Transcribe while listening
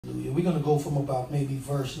quickly. We're going to go from about maybe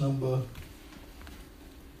verse number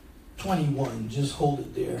 21. Just hold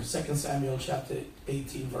it there. 2 Samuel chapter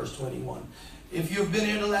 18, verse 21. If you've been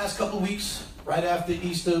here the last couple of weeks, right after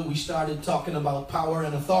Easter, we started talking about power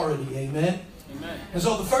and authority. Amen? Amen. And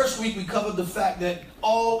so the first week we covered the fact that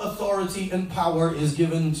all authority and power is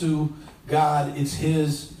given to God. It's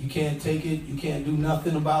His. You can't take it. You can't do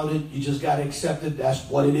nothing about it. You just got to accept it. That's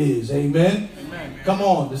what it is. Amen? Amen. Come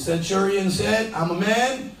on. The centurion said, I'm a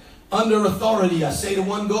man under authority. I say to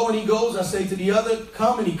one, go, and he goes. I say to the other,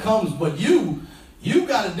 come, and he comes. But you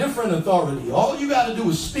got a different authority. All you got to do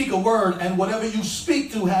is speak a word, and whatever you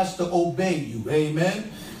speak to has to obey you. Amen?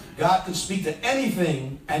 God can speak to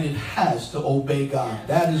anything, and it has to obey God.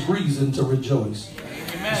 That is reason to rejoice.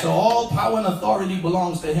 Amen. So all power and authority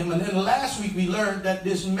belongs to Him. And then last week we learned that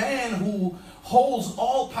this man who holds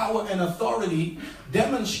all power and authority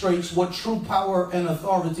demonstrates what true power and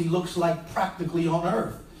authority looks like practically on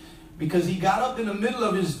earth. Because he got up in the middle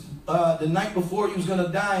of his, the night before he was going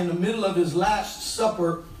to die, in the middle of his last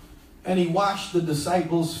supper, and he washed the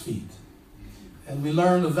disciples' feet. And we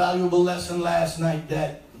learned a valuable lesson last night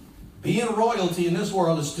that being royalty in this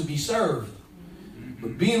world is to be served.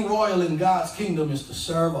 But being royal in God's kingdom is to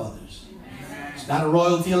serve others. It's not a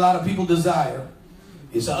royalty a lot of people desire.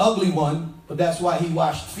 It's an ugly one, but that's why he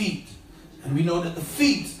washed feet. And we know that the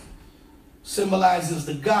feet symbolizes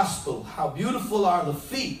the gospel. How beautiful are the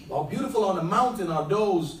feet. How beautiful on the mountain are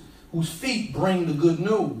those whose feet bring the good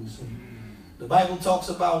news. The Bible talks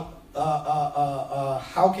about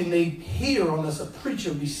how can they hear unless a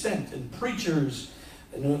preacher be sent. And preachers,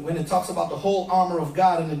 and when it talks about the whole armor of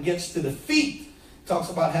God and it gets to the feet, it talks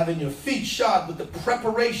about having your feet shod with the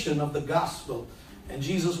preparation of the gospel. And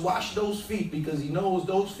Jesus washed those feet because He knows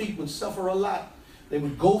those feet would suffer a lot. They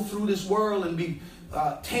would go through this world and be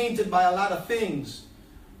tainted by a lot of things.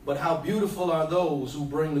 But how beautiful are those who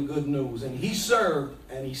bring the good news. And He served,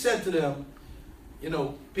 and He said to them, you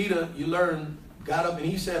know, Peter, you learned, got up and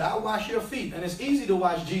he said, I'll wash your feet. And it's easy to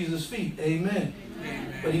wash Jesus' feet. Amen.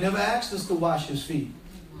 Amen. But He never asked us to wash His feet.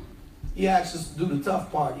 He asked us to do the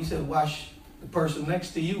tough part. He said, wash the person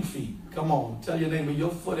next to you feet. Come on, tell your neighbor,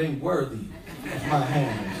 your foot ain't worthy of my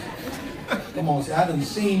hands. Come on, say, I done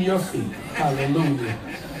seen your feet. Hallelujah.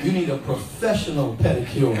 You need a professional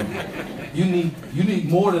pedicure. You need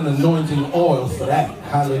more than anointing oil for that.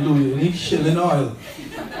 Hallelujah. You need shilling oil.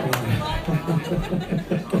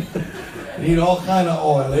 You need all kind of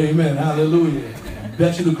oil. Amen. Hallelujah.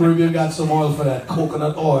 Bet you the Caribbean got some oil for that.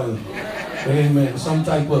 Coconut oil. Amen. Some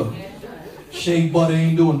type of shea butter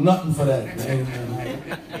ain't doing nothing for that.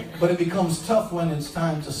 Amen. But it becomes tough when it's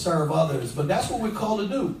time to serve others. But that's what we're called to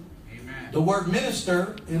do. Amen. The word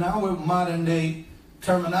minister in our modern day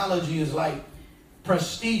terminology is like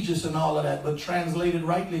prestigious and all of that, but translated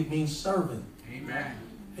rightly it means servant. Amen.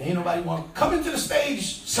 Ain't nobody want to come into the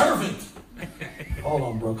stage, servant. Hold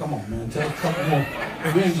on, bro. Come on, man. Tell a couple more.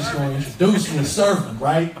 We ain't just going to introduce the servant,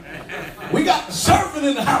 right? We got the servant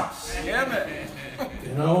in the house. Yeah, man.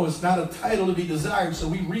 You know, it's not a title to be desired, so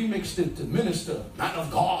we remixed it to minister, man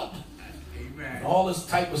of God. And all this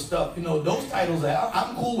type of stuff. You know, those titles,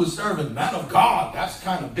 I'm cool with servant, man of God. That's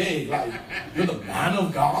kind of big. Like, you're the man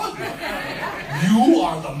of God? You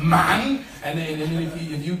are the man? And then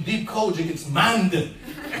if you deep Kojic, it's mand. You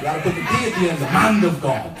got to put the D at the end, the man of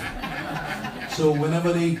God. So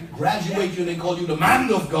whenever they graduate you and they call you the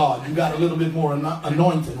man of God, you got a little bit more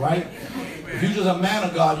anointing, right? If you're just a man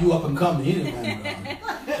of God, you up and coming. He ain't a man of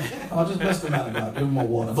God. I'll just bless the man of God. Give him more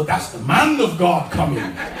water. But that's the man of God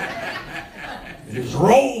coming. His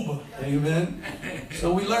robe. Amen.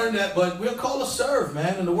 So we learned that, but we're called to serve,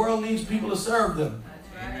 man. And the world needs people to serve them.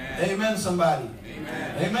 Amen, somebody.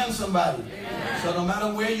 Amen, somebody. So no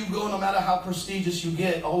matter where you go, no matter how prestigious you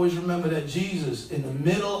get, always remember that Jesus, in the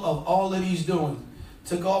middle of all that He's doing,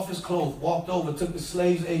 took off His clothes, walked over, took the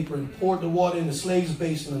slave's apron, poured the water in the slave's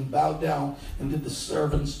basin, and bowed down and did the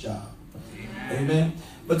servant's job. Amen.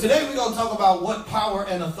 But today we're going to talk about what power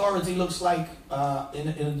and authority looks like in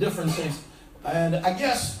a different sense. And I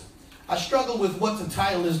guess I struggle with what the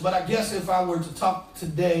title is, but I guess if I were to talk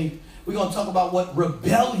today, we're going to talk about what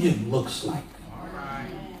rebellion looks like. All right.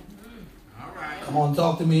 All right. Come on,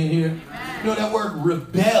 talk to me in here. You know that word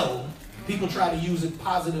rebel, people try to use it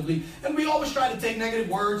positively. And we always try to take negative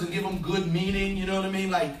words and give them good meaning. You know what I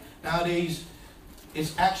mean? Like nowadays,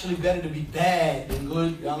 it's actually better to be bad than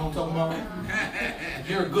good. Y'all know what I'm talking about?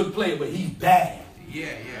 You're a good player, but he's bad. Yeah,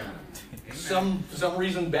 yeah. For some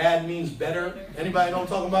reason, bad means better. Anybody know what I'm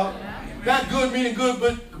talking about? Not good meaning good,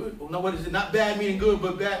 but good. No, what is it? Not bad meaning good,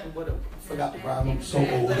 but bad. Whatever. Forgot the Bible. I'm so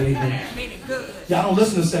old. Amen. Y'all don't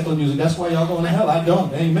listen to secular music. That's why y'all going to hell. I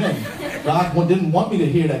don't. Amen. God didn't want me to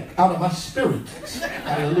hear that out of my spirit.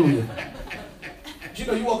 Hallelujah. You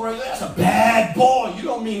know, you walk around, that's a bad boy. You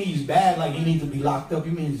don't mean he's bad like he needs to be locked up.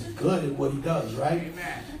 You mean he's good at what he does, right?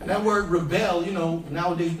 Amen. And that word rebel, you know,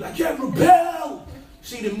 nowadays, like, yeah, rebel.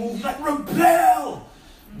 See the movie, like, rebel.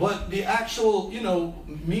 But the actual, you know,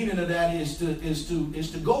 meaning of that is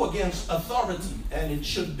to go against authority, and it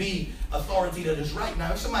should be authority that is right.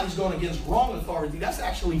 Now, if somebody's going against wrong authority, that's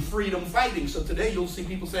actually freedom fighting. So today you'll see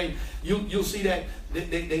people say, you'll see that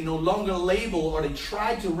they no longer label, or they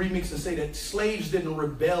try to remix and say that slaves didn't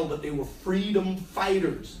rebel, but they were freedom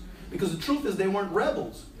fighters. Because the truth is they weren't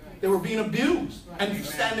rebels. They were being abused and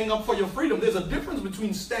standing up for your freedom. There's a difference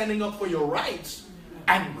between standing up for your rights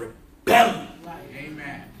and rebelling.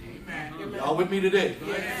 Amen. Amen. Y'all with me today?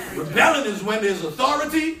 Yes. Rebelling is when there's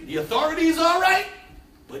authority. The authority is all right,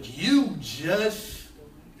 but you just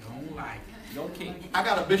don't like it. No king. I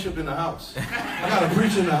got a bishop in the house. I got a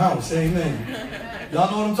preacher in the house. Amen.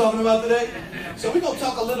 Y'all know what I'm talking about today? So we're going to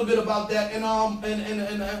talk a little bit about that, and I'm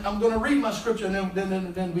going to read my scripture, and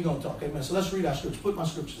then we're going to talk. Amen. So let's read our scripture. Put my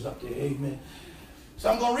scriptures up there. Amen.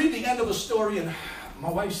 So I'm going to read the end of a story, and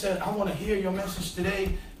my wife said, I want to hear your message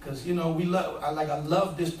today. Because, you know, I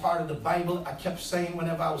love this part of the Bible. I kept saying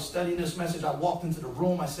whenever I was studying this message, I walked into the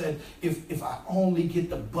room, I said, if I only get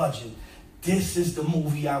the budget, this is the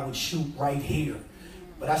movie I would shoot right here.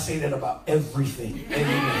 But I say that about everything.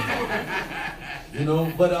 You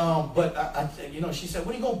know, but you know, she said,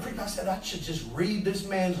 what are you going to preach? I said, I should just read this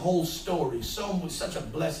man's whole story. Such a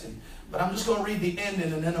blessing. But I'm just going to read the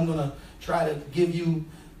ending, and then I'm going to try to give you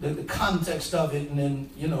the context of it, and then,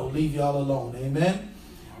 you know, leave y'all alone. Amen.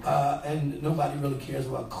 And nobody really cares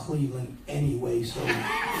about Cleveland anyway, so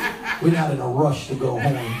we're not in a rush to go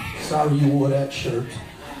home. Sorry you wore that shirt.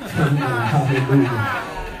 Hallelujah.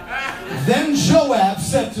 Then Joab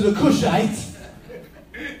said to the Cushite,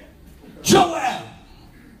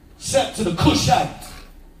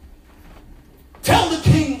 tell the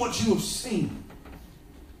king what you have seen.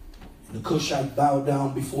 And the Cushite bowed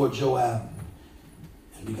down before Joab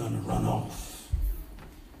and began to run off.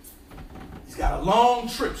 He's got a long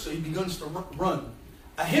trip, so he begins to run.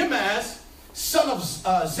 Ahimaaz, son of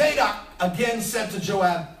Zadok, again said to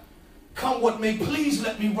Joab, come what may, please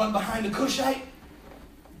let me run behind the Cushite.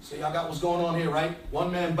 So y'all got what's going on here, right?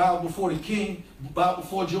 One man bowed before the king, bowed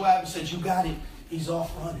before Joab and said, you got it. He's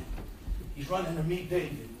off running. He's running to meet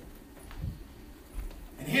David.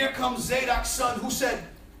 And here comes Zadok's son, who said,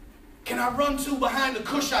 can I run too behind the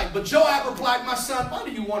Cushite? But Joab replied, my son, why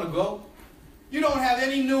do you want to go? You don't have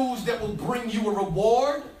any news that will bring you a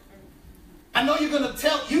reward. I know you're going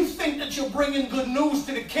to you think that you're bringing good news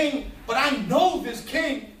to the king, but I know this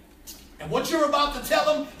king. And what you're about to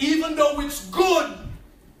tell him, even though it's good,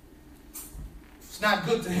 it's not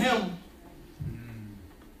good to him.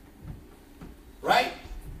 Right?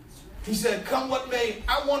 He said, come what may,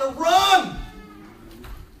 I want to run.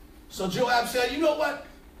 So Joab said, you know what?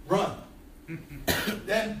 Run.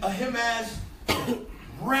 Then Ahimaaz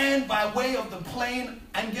ran by way of the plain,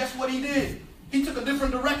 and guess what he did? He took a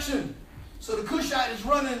different direction. So the Cushite is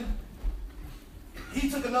running. He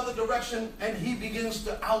took another direction, and he begins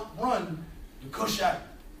to outrun the Cushite.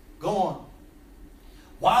 Go on.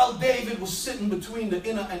 While David was sitting between the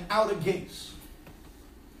inner and outer gates,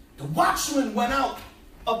 the watchman went out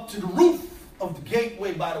up to the roof of the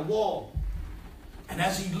gateway by the wall. And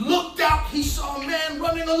as he looked out, he saw a man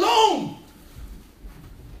running alone.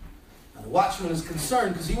 The watchman is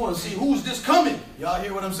concerned because he wants to see who's this coming. Y'all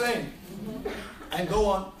hear what I'm saying? And go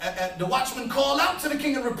on. The watchman called out to the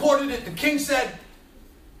king and reported it. The king said,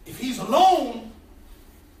 if he's alone,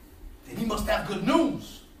 then he must have good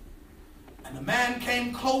news. And the man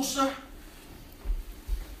came closer.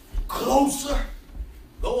 Go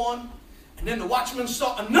on. And then the watchman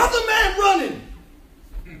saw another man running.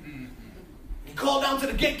 He called down to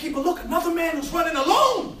the gatekeeper, look, another man who's running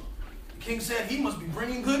alone. The king said he must be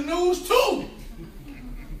bringing good news too.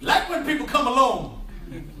 Like when people come alone,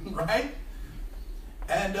 right?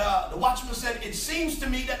 And the watchman said, it seems to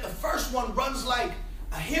me that the first one runs like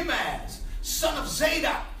Ahimaaz, son of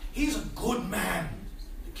Zadok. He's a good man.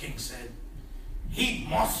 The king said, he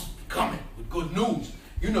must be coming with good news.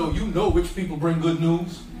 You know which people bring good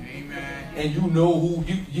news. Amen. And you know who,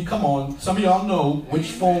 you come on, some of y'all know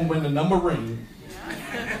which phone when the number rings.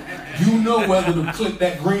 You know whether to click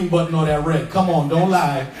that green button or that red. Come on, don't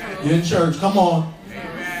lie. You're in church. Come on.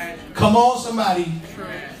 Amen. Come on, somebody.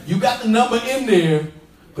 You got the number in there,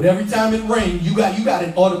 but every time it rings, you got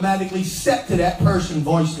it automatically set to that person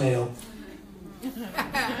voicemail.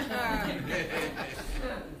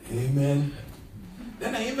 Amen.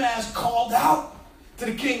 Then Ahimaaz called out to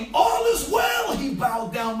the king, all is well. He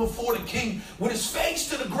bowed down before the king with his face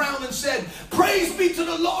to the ground and said, praise be to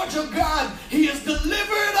the Lord your God. He has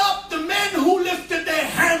delivered up the men who lifted their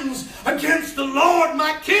hands against the Lord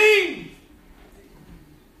my king.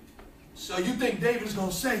 So you think David's going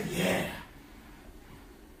to say, yeah,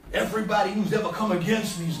 everybody who's ever come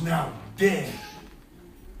against me is now dead.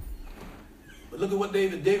 But look at what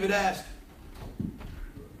David asked.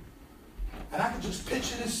 And I can just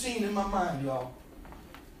picture this scene in my mind, y'all.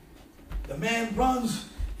 The man runs,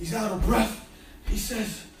 he's out of breath. He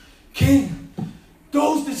says, King,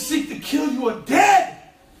 those that seek to kill you are dead.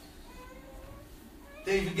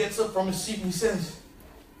 David gets up from his seat and he says,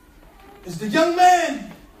 is the young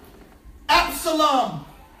man Absalom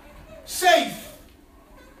safe?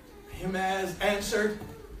 Ahimaaz answered,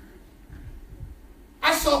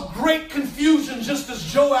 I saw great confusion just as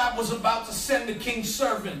Joab was about to send the king's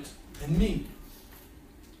servant and me.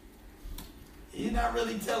 You're not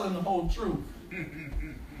really telling the whole truth.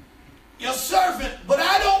 Your servant, but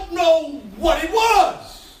I don't know what it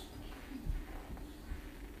was.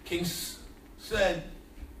 King said,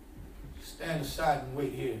 stand aside and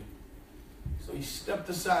wait here. So he stepped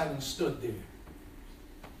aside and stood there.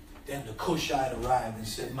 Then the Cushite arrived and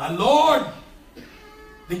said, my lord,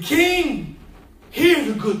 the king, hear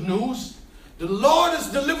the good news. The Lord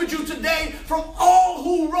has delivered you today from all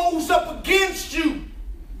who rose up against you.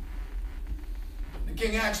 The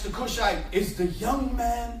king asked the Cushite, is the young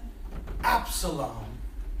man Absalom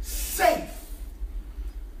safe?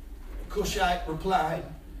 The Cushite replied,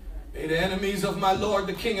 may the enemies of my lord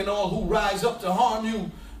the king and all who rise up to harm you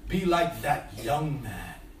be like that young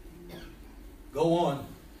man. Go on.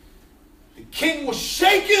 The king was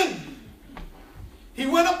shaken. He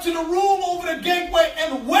went up to the room over the gateway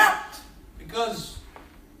and wept. Because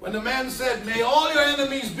when the man said, may all your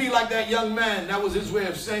enemies be like that young man, that was his way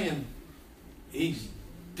of saying, he's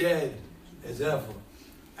dead as ever.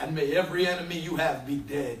 And may every enemy you have be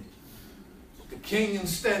dead. But the king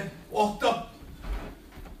instead walked up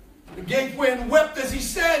the gateway and wept as he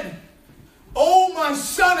said, oh, my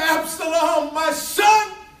son Absalom, my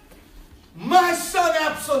son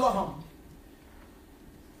Absalom.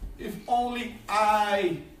 If only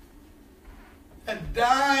I had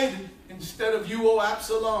died instead of you, O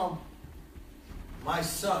Absalom, my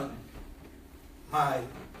son, my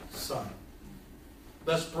son.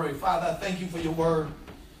 Let's pray. Father, I thank you for your word.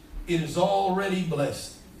 It is already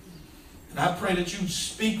blessed. And I pray that you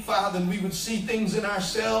speak, Father, and we would see things in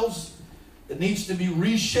ourselves that needs to be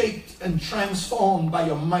reshaped and transformed by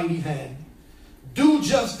your mighty hand. Do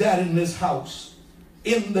just that in this house.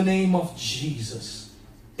 In the name of Jesus.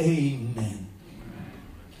 Amen.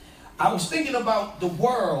 I was thinking about the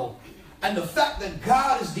world and the fact that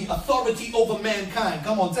God is the authority over mankind.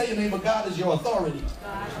 Come on, tell your neighbor, God is your authority.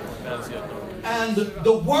 And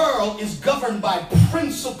the world is governed by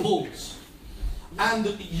principles. And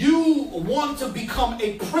you want to become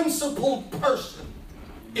a principled person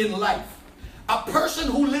in life. A person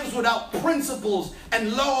who lives without principles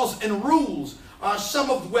and laws and rules are some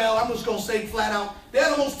of, well, I'm just going to say flat out, they're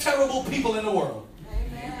the most terrible people in the world.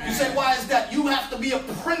 You say, why is that? You have to be a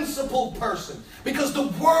principled person because the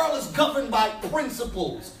world is governed by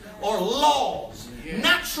principles or laws.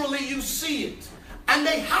 Naturally, you see it. And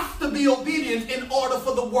they have to be obedient in order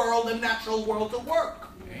for the world, the natural world to work.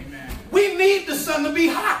 Amen. We need the sun to be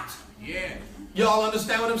hot. Yeah. Y'all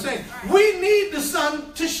understand what I'm saying? We need the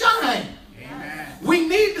sun to shine. Amen. We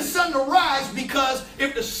need the sun to rise because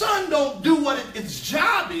if the sun don't do what its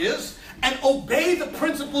job is, and obey the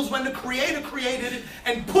principles when the Creator created it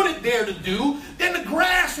and put it there to do, then the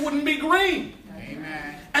grass wouldn't be green.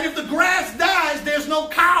 Amen. And if the grass dies, there's no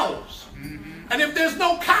cows. Mm-hmm. And if there's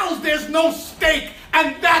no cows, there's no steak.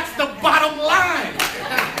 And that's the bottom line.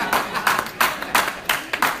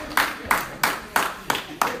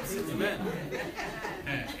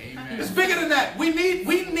 It's bigger than that. We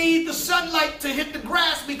need the sunlight to hit the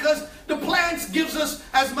grass because the plants gives us,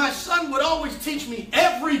 as my son would always teach me,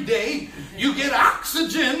 every day you get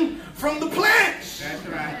oxygen from the plants. That's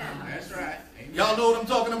right. That's right. Y'all know what I'm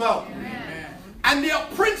talking about. Amen. And there are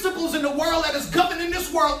principles in the world that is governing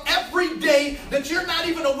this world every day that you're not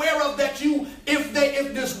even aware of that if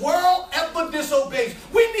this world ever disobeys.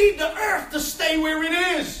 We need the earth to stay where it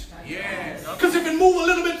is. Yes. Because if it move a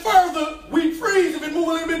little bit further, we freeze. If it move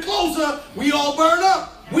a little bit closer, we all burn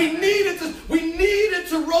up. We need it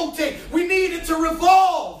to rotate. We need it to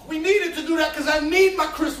revolve. We need it to do that because I need my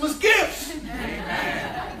Christmas gifts.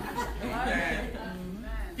 Amen. Amen.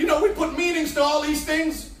 You know, we put meanings to all these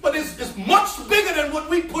things, but it's much bigger than what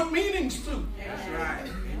we put meanings to. That's right.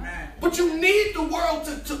 Amen. But you need the world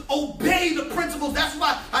to obey the principles. That's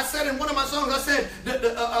why I said in one of my songs, I said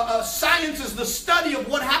science is the study of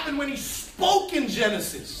what happened when he spoke in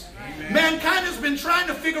Genesis. Amen. Mankind has been trying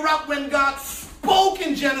to figure out when God spoke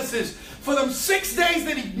in Genesis for them 6 days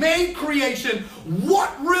that he made creation,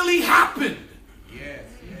 what really happened. Yes,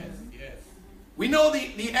 yes, yes. We know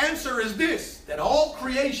the answer is this, that all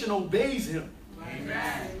creation obeys him.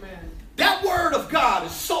 Amen. That word of God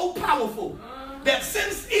is so powerful that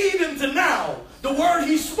since Eden to now, the word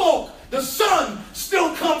he spoke, the sun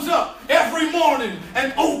still comes up every morning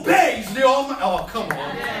and obeys the Almighty. Oh, come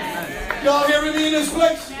on. Y'all hearing me in this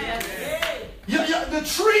place? The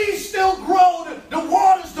trees still grow. The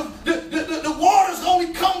waters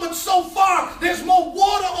only come but so far. There's more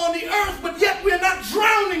water on the earth, but yet we're not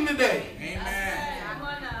drowning today. Amen.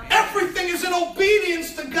 Everything is in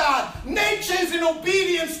obedience to God. Nature is in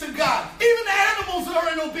obedience to God. Even the animals are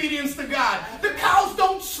in obedience to God. The cows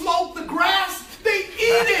don't smoke the grass. They eat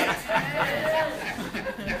it.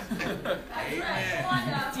 Amen.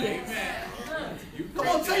 Come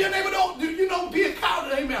on, tell your neighbor, don't be a cow.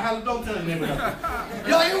 Amen. Don't tell your neighbor that.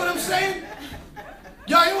 Y'all hear what I'm saying?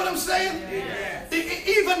 Y'all hear what I'm saying?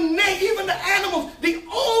 Even the animals, the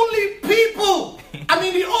only people,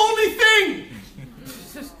 the only thing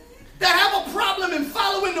that have a problem in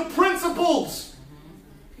following the principles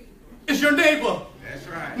is your neighbor. That's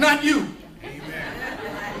right. Not you. Amen.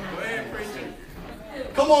 Go ahead, preacher.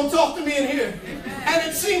 Come on, talk to me in here. And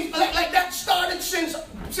it seems like that started since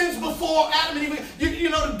before Adam and Eve. You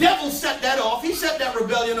know, the devil set that off. He set that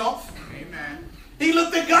rebellion off. Amen. He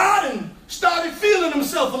looked at God and started feeling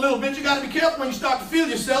himself a little bit. You got to be careful when you start to feel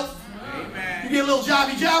yourself. Amen. You get a little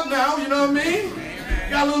jobby job now, you know what I mean? Amen.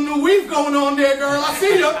 Got a little new weave going on there, girl. I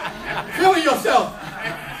see you. Feeling yourself.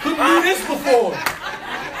 Couldn't do this before.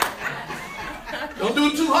 Don't do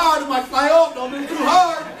it too hard. It might fly off. Don't do it too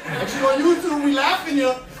hard. Actually, on YouTube, we laughing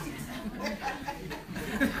you.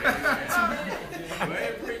 Go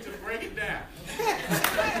ahead, preacher. Break it down.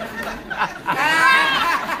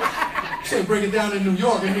 Say break it down in New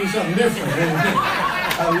York. It means something different.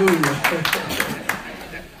 Hallelujah.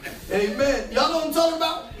 Amen. Y'all know what I'm talking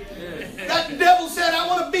about? That devil said, I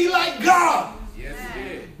want to be like God. Yes, he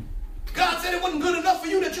did. God said it wasn't good enough for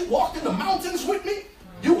you that you walked in the mountains with me.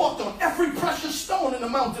 You walked on every precious stone in the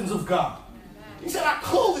mountains of God. He said, I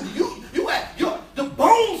clothed you. The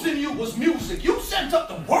bones in you was music. You sent up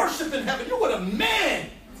the worship in heaven. You were the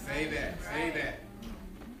man. Say that. Say that.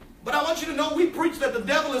 But I want you to know, we preach that the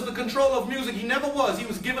devil is the controller of music. He never was. He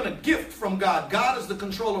was given a gift from God. God is the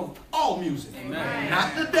controller of all music. Amen.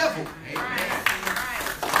 Not the devil. Amen.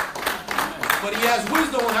 But he has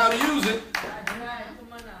wisdom on how to use it.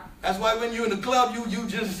 That's why when you're in the club, you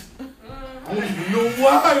just, I don't even know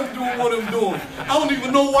why I'm doing what I'm doing. I don't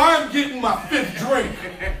even know why I'm getting my 5th drink.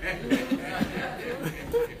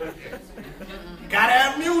 Gotta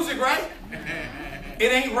have music, right?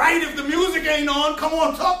 It ain't right if the music ain't on. Come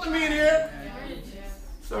on, talk to me in here.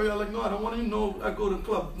 Sorry, I'm like, no, I don't want to know I go to the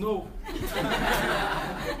club. No.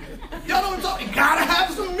 Y'all know what I'm talking about? You gotta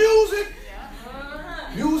have some music.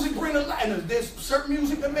 Music bring a light. And there's certain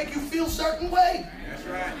music that make you feel a certain way. That's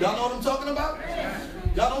right. Y'all know what I'm talking about?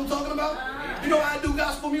 Y'all know what I'm talking about? You know why I do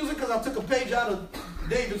gospel music? Because I took a page out of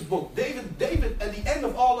David's book. David, at the end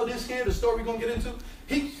of all of this here, the story we're going to get into,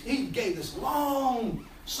 he gave this long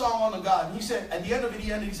song on God. And he said, at the end of it,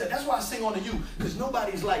 he said, that's why I sing on to you, because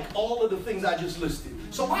nobody's like all of the things I just listed.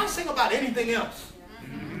 So why sing about anything else?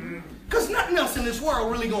 Because nothing else in this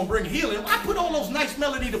world really going to bring healing. I put all those nice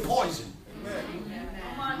melody to poison.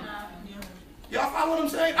 Y'all follow what I'm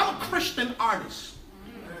saying? I'm a Christian artist.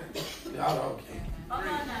 Y'all okay.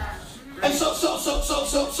 And so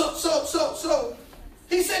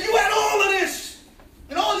he said, you had all of this,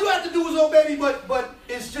 and all you have to do is obey me, but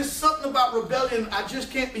it's just something about rebellion. I just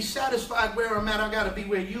can't be satisfied where I'm at. I got to be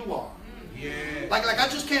where you are. Yeah. Like I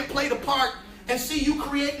just can't play the part and see you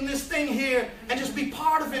creating this thing here and just be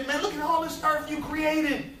part of it, man. Look at all this earth you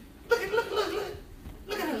created. Look at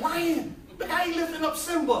a lion. Look how he lifting up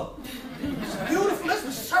Simba. It's beautiful. That's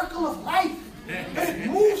the circle of life. And it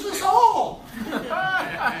moves us all. Look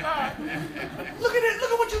at it. Look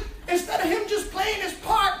at what you, instead of him just playing his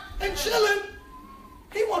part and chilling,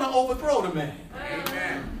 he want to overthrow the man.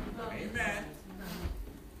 Amen. Amen.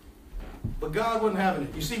 But God wasn't having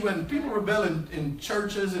it. You see, when people rebel in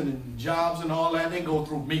churches and in jobs and all that, they go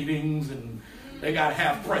through meetings and they got to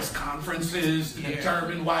have press conferences to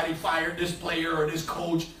determine why they fired this player or this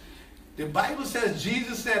coach. The Bible says,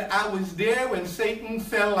 Jesus said, I was there when Satan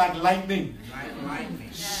fell like lightning. Like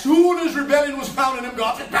lightning. Soon as rebellion was found in him,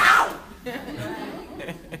 God said, down!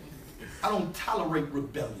 I don't tolerate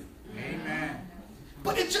rebellion. Amen.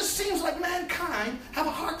 But it just seems like mankind have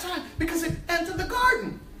a hard time because it entered the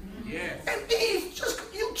garden. Yes. And Eve, just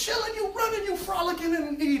you chilling, you running, you frolicking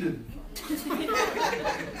and eating.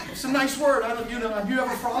 It's a nice word. I don't, you know, have you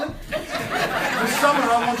ever frolicked? This summer,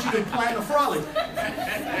 I want you to plan a frolic.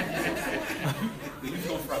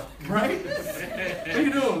 Right? What are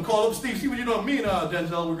you doing? Call up Steve. See what you're doing. Me and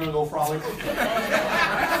Denzel, we're going to go frolic.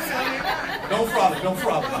 Don't frolic. Don't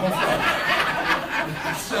frolic. Don't frolic.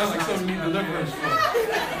 It sounds like something you need deliverance from.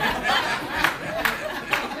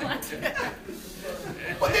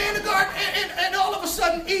 But they're in the garden, and all of a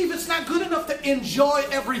sudden, Eve, it's not good enough to enjoy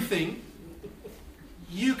everything.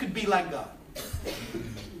 You could be like God.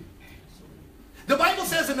 The Bible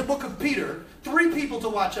says in the book of Peter, 3 people to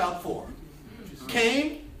watch out for.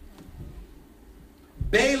 Cain,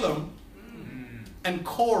 Balaam, and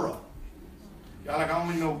Korah. Y'all like, I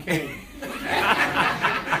only know Cain.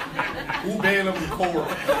 Who Balaam and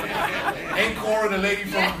Korah? Ain't Korah the lady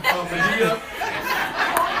from Medea?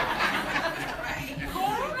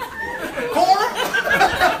 Korah?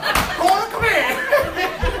 Korah, come here.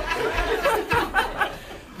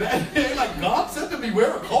 They're like, God said to me,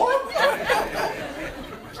 wear a Korah?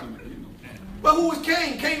 But who was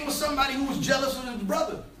Cain? Cain was somebody who was jealous of his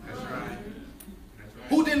brother. That's right.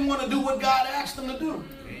 Who didn't want to do what God asked him to do.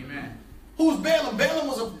 Amen. Who was Balaam? Balaam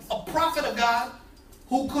was a prophet of God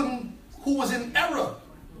who was in error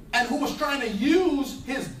and who was trying to use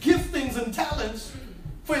his giftings and talents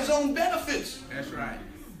for his own benefits. That's right.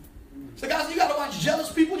 So guys, you got to watch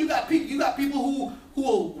jealous people. You got people who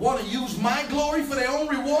will want to use my glory for their own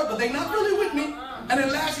reward, but they're not really with me. And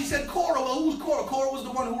then last he said Korah. Well, who's Korah? Korah was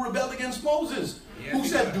the one who rebelled against Moses. Yes, who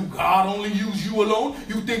said, do God only use you alone?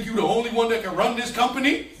 You think you're the only one that can run this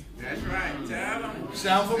company? That's right. Tell him.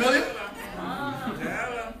 Sound familiar?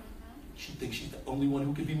 Tell him. She thinks she's the only one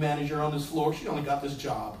who can be manager on this floor. She only got this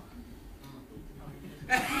job.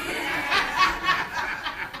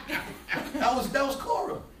 That was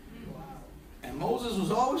Korah. And Moses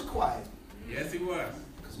was always quiet. Yes, he was.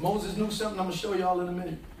 Because Moses knew something I'm going to show y'all in a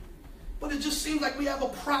minute. But it just seems like we have a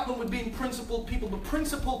problem with being principled people. But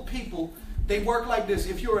principled people, they work like this.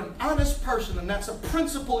 If you're an honest person and that's a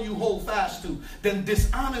principle you hold fast to, then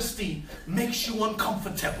dishonesty makes you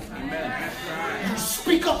uncomfortable. Amen. That's right. You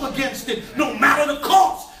speak up against it no matter the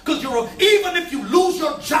cost. Because even if you lose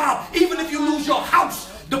your job, even if you lose your house,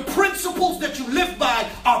 the principles that you live by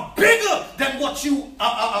are bigger than what you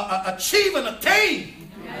achieve and attain.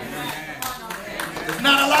 There's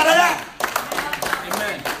not a lot of that.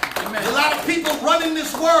 Amen. There's a lot of people running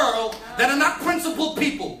this world that are not principled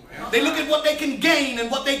people. They look at what they can gain, and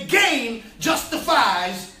what they gain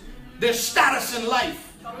justifies their status in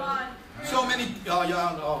life. So many, y'all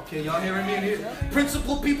hearing me in here?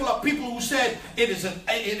 Principled people are people who said it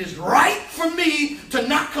is right for me to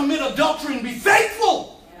not commit adultery and be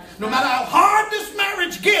faithful. No matter how hard this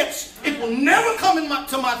marriage gets, it will never come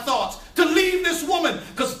to my thoughts to leave this woman,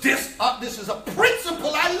 because this is a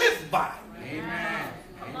principle I live by. Amen.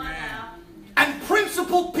 Amen. And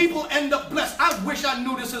principled people end up blessed. I wish I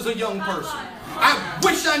knew this as a young person. I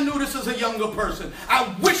wish I knew this as a younger person.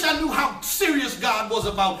 I wish I knew how serious God was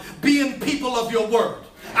about being people of your word.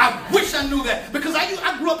 I wish I knew that, because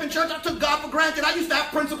I grew up in church. I took God for granted. I used to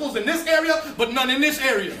have principles in this area, but none in this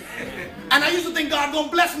area. And I used to think God gonna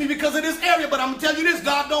bless me because of this area, but I'm gonna tell you this: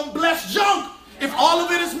 God don't bless junk. If all of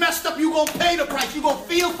it is messed up, you're gonna pay the price. You're gonna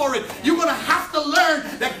feel for it. You're gonna have to learn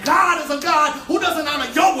that God is a God who doesn't honor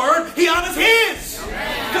your word; He honors His,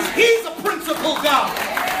 because He's a principled God.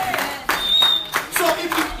 So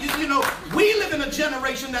if you know, we live in a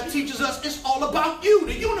generation that teaches us it's all about you.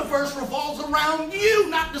 The universe revolves around you,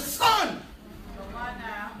 not the sun.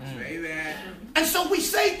 Say that. And so we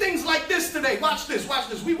say things like this today. Watch this, watch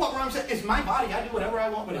this. We walk around and say, it's my body. I do whatever I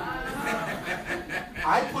want with it.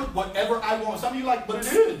 I put whatever I want. Some of you like, but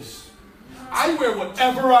it is. I wear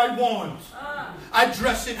whatever I want. I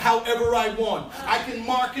dress it however I want. I can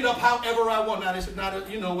mark it up however I want. Now, this is not,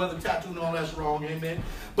 whether tattoo and all that's wrong, amen.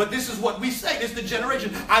 But this is what we say. This is the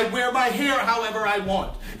generation. I wear my hair however I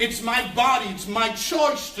want. It's my body. It's my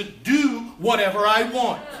choice to do whatever I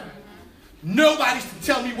want. Nobody's to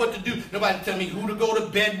tell me what to do. Nobody to tell me who to go to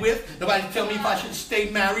bed with. Nobody to tell me if I should stay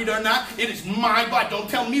married or not. It is my body. Don't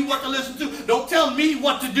tell me what to listen to. Don't tell me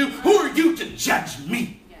what to do. Who are you to judge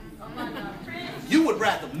me? You would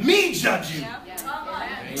rather me judge you.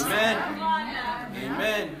 Amen.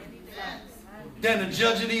 Amen. Than the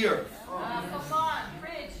judge of the earth.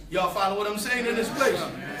 Y'all follow what I'm saying in this place?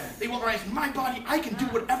 They walk around and say, my body, I can do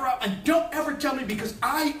whatever I want. And don't ever tell me, because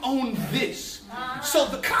I own this. So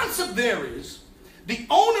the concept there is, the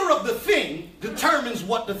owner of the thing determines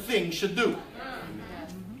what the thing should do.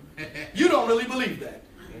 You don't really believe that.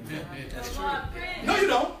 That's true. No, you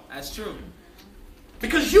don't. That's true.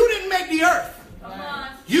 Because you didn't make the earth.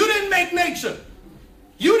 You didn't make nature.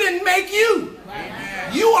 You didn't make you.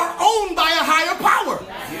 You are owned by a higher power.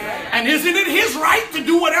 And isn't it his right to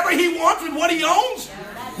do whatever he wants with what he owns?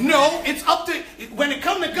 No, it's up to, when it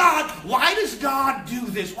comes to God, why does God do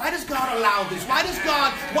this? Why does God allow this? Why does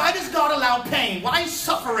God allow pain? Why is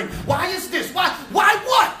suffering? Why is this? Why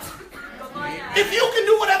what? If you can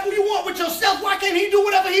do whatever you want with yourself, why can't he do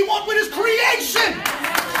whatever he wants with his creation?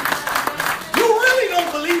 You really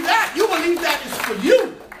don't believe that. You believe that is for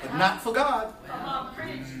you, but not for God.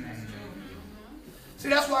 See,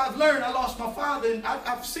 that's why I've learned. I lost my father, and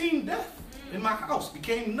I've seen death in my house.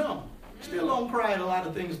 Became numb. Still don't cry at a lot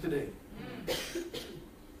of things today.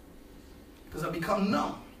 Because I've become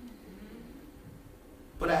numb.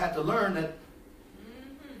 But I had to learn that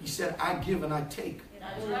he said, I give and I take.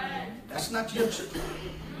 That's not your truth.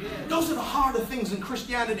 Those are the harder things in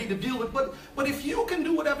Christianity to deal with. But if you can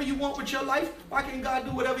do whatever you want with your life, why can't God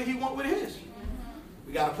do whatever he wants with his?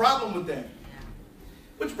 We got a problem with that.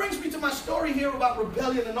 Which brings me to my story here about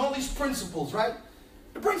rebellion and all these principles, right?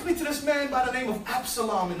 It brings me to this man by the name of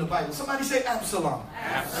Absalom in the Bible. Somebody say Absalom.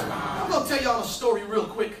 Absalom. I'm going to tell y'all a story real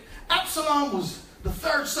quick. Absalom was the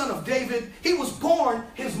third son of David. He was born,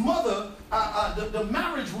 his mother, the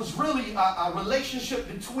marriage was really a relationship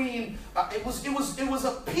between, it was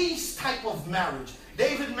a peace type of marriage.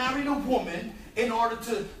 David married a woman in order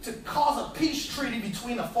to cause a peace treaty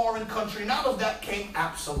between a foreign country, and out of that came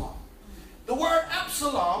Absalom. The word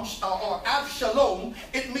Absalom or Absalom,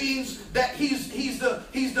 it means that he's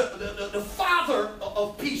the father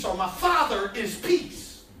of peace, or my father is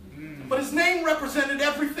peace. But his name represented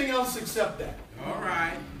everything else except that. All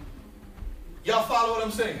right. Y'all follow what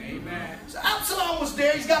I'm saying? Amen. So Absalom was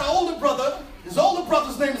there. He's got an older brother. His older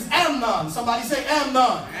brother's name is Amnon. Somebody say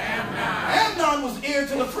Amnon. Amnon was heir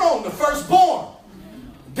to the throne, the firstborn.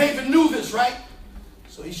 David knew this, right?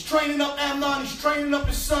 So he's training up Amnon. He's training up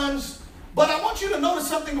his sons. But I want you to notice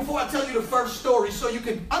something before I tell you the first story so you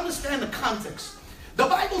can understand the context. The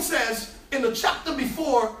Bible says in the chapter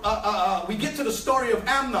before we get to the story of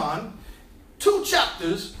Amnon, 2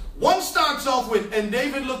 chapters, one starts off with, and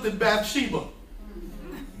David looked at Bathsheba.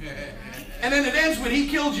 And then it ends with, he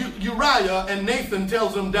killed Uriah, and Nathan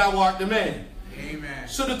tells him, thou art the man. Amen.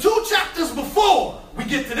 So the 2 chapters before we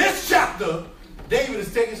get to this chapter, David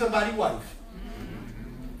is taking somebody's wife.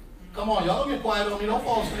 Come on, y'all don't get quiet on me. Don't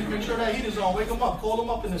fall asleep. Make sure that heat is on. Wake them up. Call them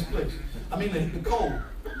up in this place. I mean, the cold.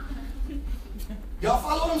 Y'all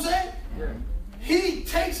follow what I'm saying? Yeah. He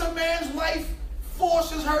takes a man's wife,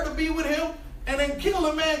 forces her to be with him, and then kill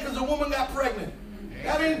a man because the woman got pregnant.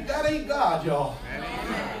 That ain't God, y'all.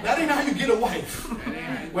 That ain't how you get a wife.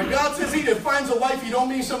 When God says he that finds a wife, he don't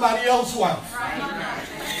mean somebody else's wife.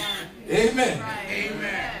 Amen.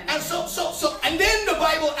 Amen. And and then the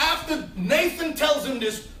Bible, after Nathan tells him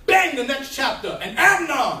this, bang, the next chapter. And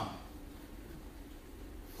Amnon.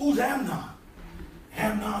 Who's Amnon?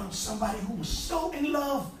 Amnon was somebody who was so in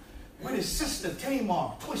love with his sister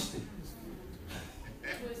Tamar. Twisted.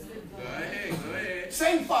 Go ahead.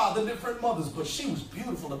 Same father, different mothers, but she was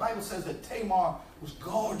beautiful. The Bible says that Tamar was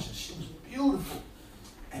gorgeous. She was beautiful.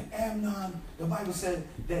 And Amnon, the Bible said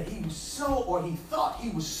that he was so, or he thought he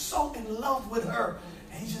was so in love with her.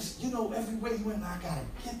 And he just, everywhere he went, I got to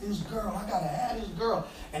get this girl. I got to have this girl.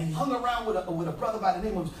 And he hung around with a brother by the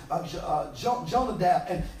name of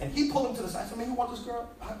Jonadab. And he pulled him to the side. I said, man, you want this girl?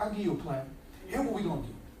 I'll give you a plan. Here's what we're going to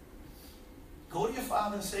do. Go to your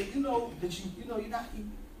father and say, you're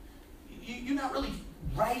not really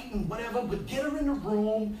right and whatever, but get her in the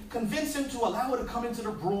room, convince him to allow her to come into the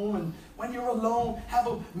room, and when you're alone, have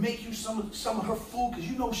her make you some of her food,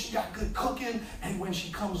 because she got good cooking, and when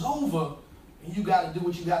she comes over, you got to do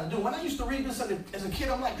what you got to do. When I used to read this as a kid,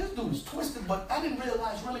 I'm like, this dude is twisted, but I didn't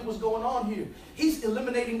realize really what's going on here. He's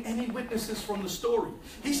eliminating any witnesses from the story.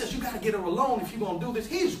 He says, you got to get her alone if you're going to do this.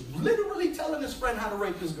 He's literally telling his friend how to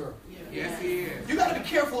rape this girl. Yes, he is. You got to be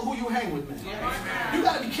careful who you hang with, man. Yes. You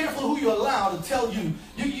got to be careful who you allow to tell you.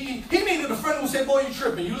 He needed a friend who said, boy, you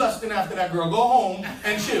tripping. You lusting after that girl. Go home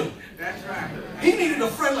and chill. That's right. He needed a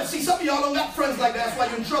friend like, see, some of y'all don't got friends like that. That's why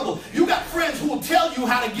you're in trouble. You got friends who will tell you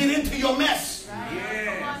how to get into your mess.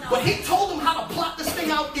 Yes. But he told them how to plot this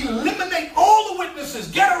thing out, eliminate all the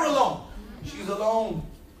witnesses, get her alone. She's alone.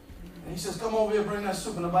 And he says, come over here, bring that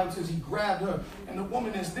soup. And the Bible says he grabbed her. And the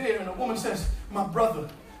woman is there. And the woman says, my brother,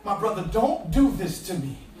 don't do this to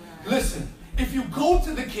me. Listen, if you go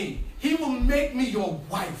to the king, he will make me your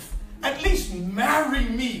wife. At least marry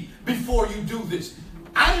me before you do this.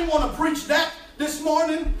 I didn't want to preach that this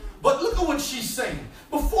morning, but look at what she's saying.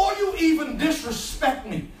 Before you even disrespect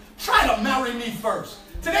me, Try to marry me first.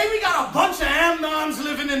 Today we got a bunch of Amnons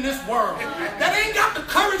living in this world that ain't got the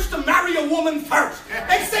courage to marry a woman first.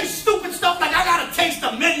 They say stupid stuff like, I got to taste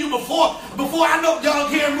the menu before I know y'all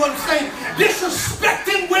hearing what I'm saying.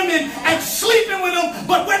 Disrespecting women and sleeping with them,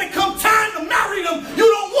 but when it comes time to marry them, you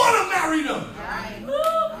don't want to marry them.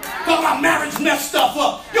 Because our marriage messed stuff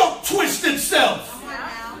up. Your twisted self.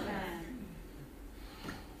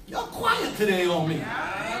 Y'all quiet today on me.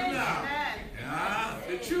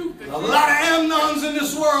 The truth. A lot of Amnons in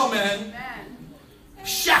this world, man.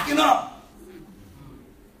 Shacking up.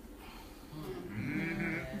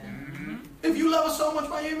 If you love her so much,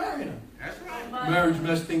 why you ain't marrying her? That's right. Marriage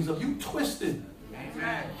messed things up. You twisted.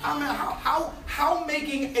 Amen. I mean, how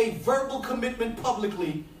making a verbal commitment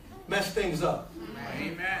publicly mess things up?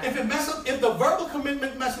 Amen. If the verbal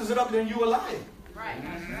commitment messes it up, then you a liar. Right.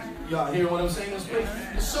 Y'all hear what I'm saying?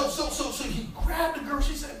 So he grabbed the girl.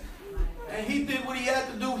 She said, and he did what he had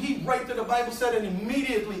to do. He raped her. The Bible said, and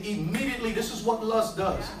immediately, this is what lust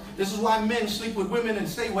does. This is why men sleep with women and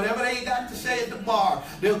say whatever they got to say at the bar.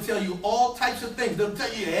 They'll tell you all types of things. They'll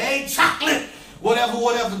tell you, hey, chocolate, whatever,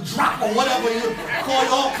 drop, or whatever. You call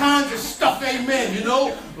you all kinds of stuff, amen. You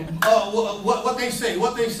know, what they say,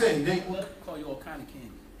 They Call you all kind of candy.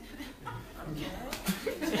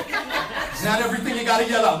 Not everything you got to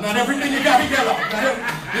yell out. Not everything you got to yell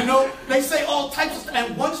out. You know, they say all types of stuff.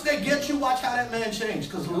 And once they get you, watch how that man change.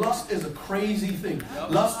 Because lust is a crazy thing.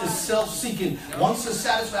 Lust is self-seeking. Once it's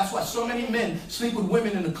satisfied, that's why so many men sleep with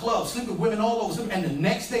women in the club, sleep with women all over. And the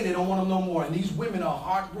next day, they don't want them no more. And these women are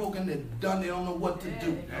heartbroken. They're done. They don't know what to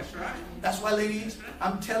do. That's right. That's why, ladies,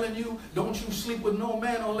 I'm telling you, don't you sleep with no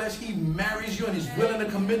man unless he marries you and he's willing to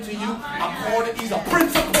commit to you. He's a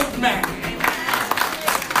principled man.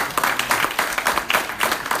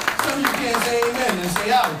 You can't say amen and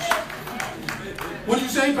say ouch. What do you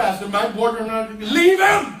say, Pastor? My boyfriend, leave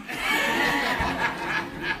him!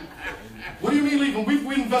 What do you mean leave him?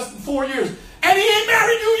 We invested 4 years and he ain't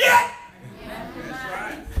married you yet! That's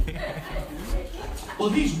right. Well,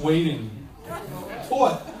 he's waiting. For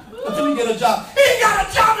what? Until he get a job. He ain't got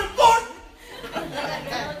a job in Fort!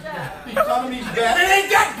 The economy's bad. It ain't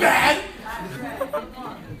that bad!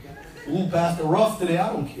 Ooh, Pastor, rough today.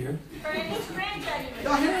 I don't care.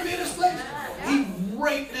 Y'all hearing me in this place? He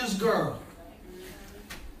raped this girl.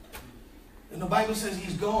 And the Bible says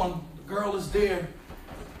he's gone. The girl is there.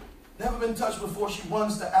 Never been touched before. She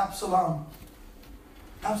runs to Absalom.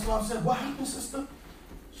 Absalom said, what happened, sister?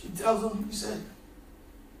 She tells him, he said,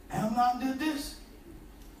 Amnon did this.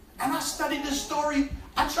 And I studied this story.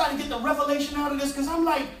 I tried to get the revelation out of this because I'm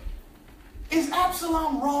like, is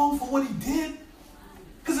Absalom wrong for what he did?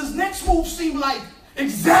 Because his next move seemed like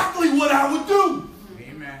exactly what I would do.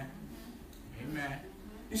 Amen. Amen.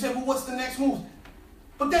 You say, well, what's the next move?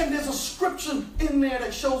 But then there's a scripture in there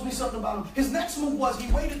that shows me something about him. His next move was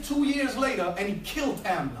he waited 2 years later and he killed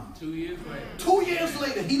Amnon. 2 years later. 2 years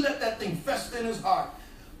later, he let that thing fester in his heart.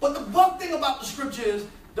 But the one thing about the scripture is,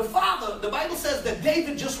 the Bible says that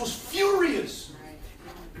David just was furious.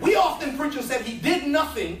 We often preach and said he did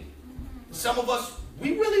nothing. Some of us,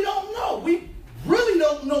 we really don't know. We really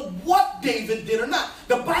don't know what David did or not.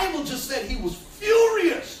 The Bible just said he was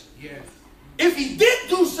furious. Yes. If he did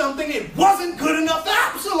do something, it wasn't good enough for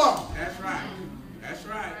Absalom. That's right. That's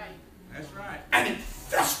right. That's right. And it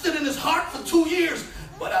festered in his heart for 2 years.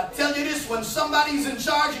 But I tell you this, when somebody's in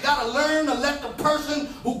charge, you got to learn to let the person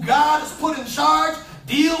who God has put in charge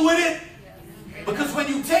deal with it. Because when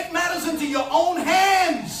you take matters into your own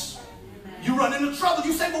hands, you run into trouble.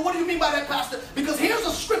 You say, well, what do you mean by that, Pastor? Because here's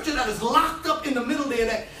a scripture that is locked up in the middle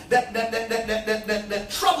there that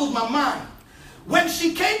troubled my mind. When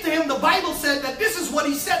she came to him, the Bible said that this is what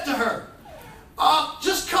he said to her.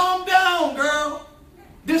 Just calm down, girl.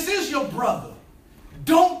 This is your brother.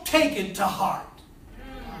 Don't take it to heart.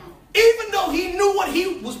 Even though he knew what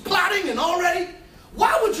he was plotting and already,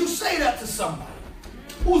 why would you say that to somebody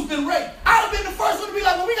who's been raped? I'd have been the first one to be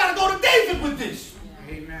like, well, we got to go to David with this.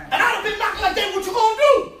 Amen. And I'd have been knocking like, David, what you going to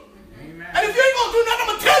do? Amen. And if you ain't going to do nothing, I'm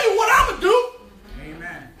going to tell you what I'm going to do.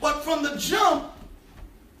 Amen. But from the jump,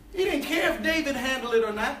 he didn't care if David handled it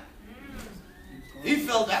or not. He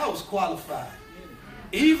felt I was qualified.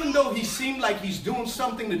 Even though he seemed like he's doing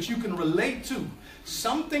something that you can relate to,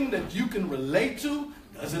 something that you can relate to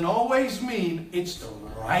doesn't always mean it's the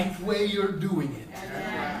right way you're doing it.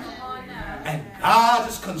 And God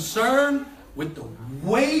is concerned with the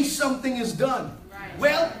way something is done.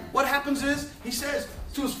 Well, what happens is, he says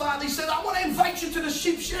to his father, he said, I want to invite you to the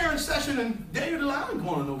sheep sharing session. And David, I ain't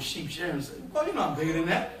going to no sheep sharing session. Well, you know I'm bigger than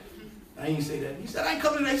that. I ain't say that. He said, I ain't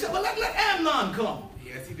coming to that. He said, well, let Amnon come.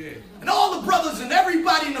 Yes, he did. And all the brothers and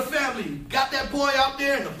everybody in the family got that boy out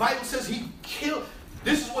there, and the Bible says he killed.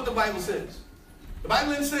 This is what the Bible says. The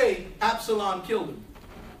Bible didn't say Absalom killed him.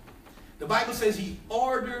 The Bible says he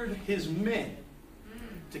ordered his men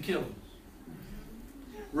to kill him.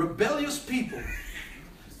 Rebellious people,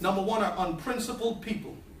 number one, are unprincipled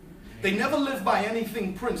people. They never live by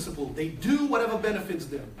anything principled. They do whatever benefits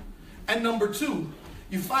them. And number two,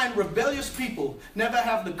 you find rebellious people never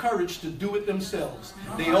have the courage to do it themselves.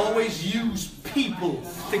 They always use people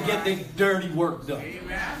to get their dirty work done.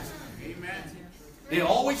 Amen. Amen. They're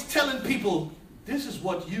always telling people, this is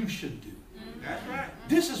what you should do. That's right.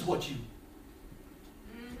 This is what you.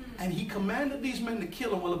 And he commanded these men to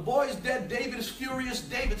kill him. Well, the boy is dead. David is furious.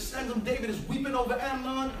 David sends him. David is weeping over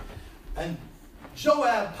Amnon. And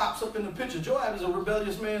Joab pops up in the picture. Joab is a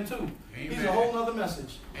rebellious man too. Amen. He's a whole other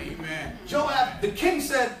message. Amen. Joab, the king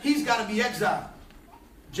said he's got to be exiled.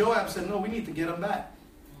 Joab said, no, we need to get him back.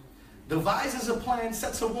 Devises a plan,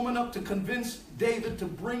 sets a woman up to convince David to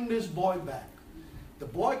bring this boy back. The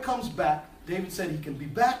boy comes back. David said he can be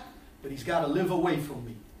back, but he's got to live away from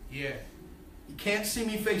me. Yeah. He can't see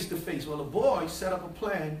me face to face. Well, the boy set up a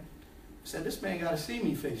plan. Said, this man got to see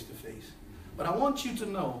me face to face. But I want you to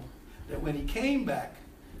know that when he came back,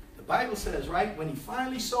 the Bible says, right, when he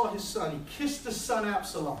finally saw his son, he kissed his son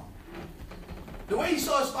Absalom. The way he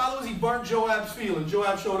saw his father was he burnt Joab's field. And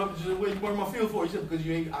Joab showed up and said, what you burnt my field for? He said, because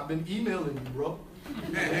you ain't, I've been emailing you, bro.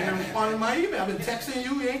 You ain't responding to my email. I've been texting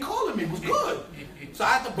you. You ain't calling me. It was good. So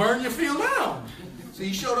I had to burn your field down. So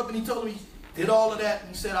he showed up and he told him, he did all of that.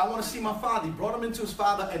 And he said, I want to see my father. He brought him into his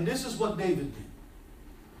father. And this is what David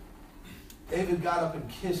did. David got up and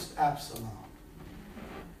kissed Absalom.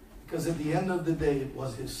 Because at the end of the day, it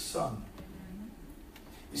was his son.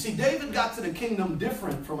 You see, David got to the kingdom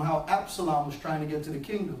different from how Absalom was trying to get to the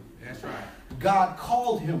kingdom. That's right. God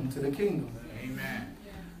called him to the kingdom. Amen.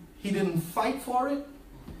 He didn't fight for it.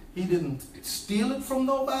 He didn't steal it from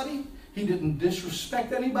nobody. He didn't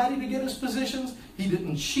disrespect anybody to get his positions. He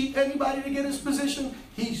didn't cheat anybody to get his position.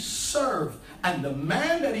 He served. And the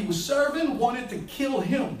man that he was serving wanted to kill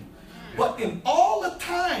him. But in all the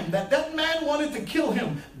time that that man wanted to kill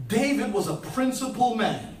him, David was a principled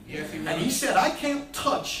man. Yes, he was. And he said, I can't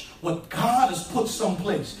touch what God has put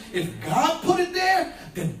someplace. If God put it there,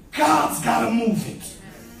 then God's got to move it.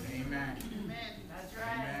 Amen. That's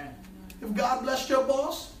right. Amen. If God blessed your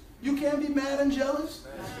boss, you can't be mad and jealous.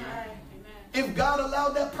 That's right. If God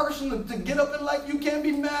allowed that person to get up in life, you can't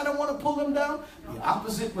be mad and want to pull them down. The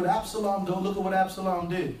opposite with Absalom, though. Look at what Absalom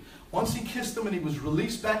did. Once he kissed him and he was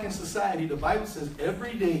released back in society, the Bible says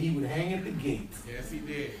every day he would hang at the gate. Yes, he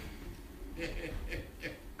did.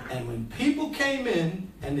 And when people came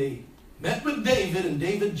in and they met with David and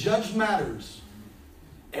David judged matters,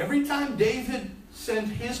 every time David sent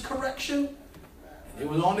his correction, and it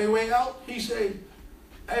was on their way out, he said,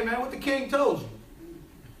 hey man, what the king told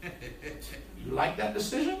you? You like that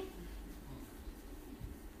decision?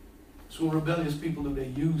 That's what rebellious people do. They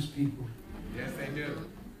use people. Yes, they do.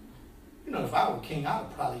 You know, if I were king, I'd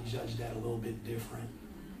have probably judged that a little bit different.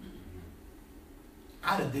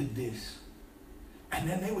 I'd have did this. And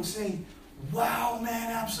then they would say, wow,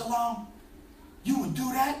 man, Absalom, you would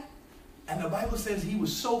do that? And the Bible says he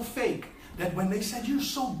was so fake that when they said, you're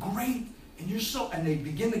so great, and you're so, and they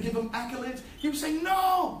begin to give him accolades, he would say,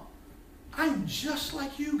 no, I'm just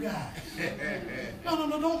like you guys.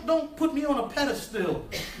 No, don't put me on a pedestal.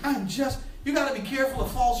 I'm just, you got to be careful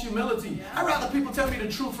of false humility. I'd rather people tell me the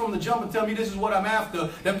truth from the jump and tell me this is what I'm after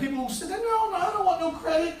than people who say, no, I don't want no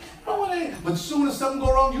credit. I don't want any. But as soon as something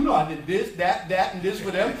go wrong, you know, I did this, that, and this for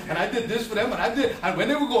them, and I did this for them, and when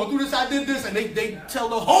they were going through this, I did this, and they tell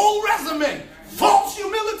the whole resume. False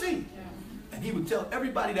humility. And he would tell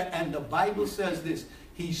everybody that, and the Bible says this,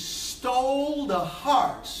 he stole the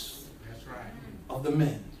hearts of the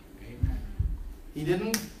men. Amen. He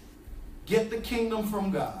didn't get the kingdom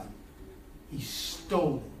from God. He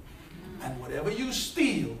stole it. And whatever you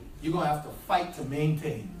steal, you're going to have to fight to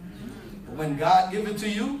maintain. But when God gives it to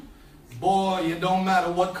you, boy, it don't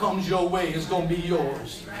matter what comes your way, it's going to be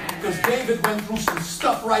yours. Because David went through some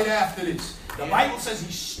stuff right after this. The Bible says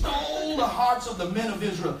he stole the hearts of the men of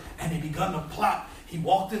Israel, and he begun to plot. He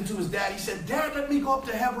walked into his dad. He said, Dad, let me go up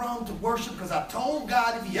to Hebron to worship because I told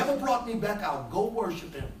God if he ever brought me back, I'll go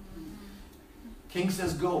worship him. King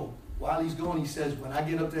says, go. While he's going, he says, when I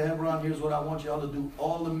get up to Hebron, here's what I want y'all to do.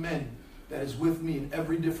 All the men that is with me in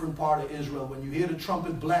every different part of Israel, when you hear the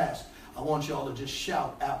trumpet blast, I want y'all to just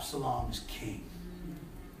shout, Absalom is king.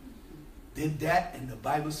 Did that, and the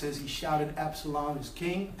Bible says he shouted, Absalom is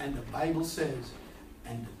king, and the Bible says,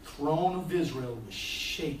 and the throne of Israel was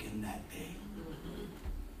shaken that day.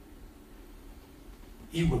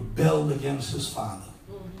 he rebelled against his father.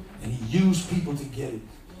 And he used people to get it.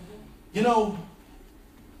 You know,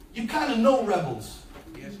 you kind of know rebels.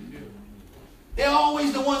 Yes, you do. They're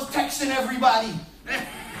always the ones texting everybody,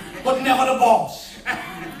 but never the boss.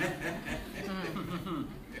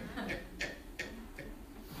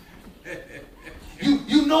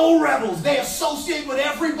 You know rebels. They associate with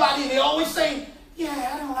everybody and they always say,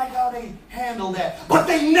 yeah, I don't like how they handle that. But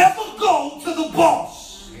they never go to the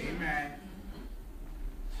boss. Amen.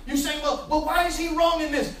 You say, well, but why is he wrong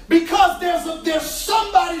in this? Because there's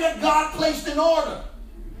somebody that God placed in order.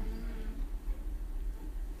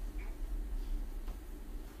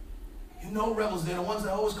 You know rebels, they're the ones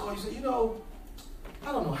that always call you and say, you know,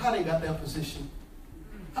 I don't know how they got that position.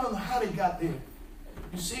 I don't know how they got there.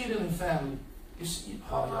 You see it in the family. You see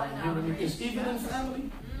it, even in family.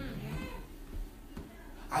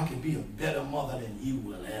 I can be a better mother than you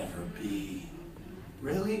will ever be.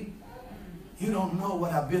 Really? You don't know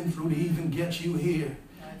what I've been through to even get you here.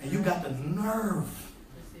 And you got the nerve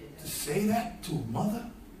to say that to a mother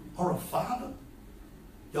or a father?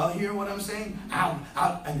 Y'all hear what I'm saying?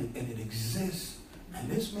 And it exists. And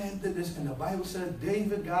this man did this, and the Bible says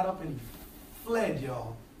David got up and he fled,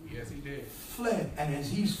 y'all. Yes, he did. Fled. And as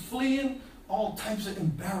he's fleeing, all types of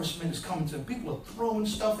embarrassment is coming to him. People are throwing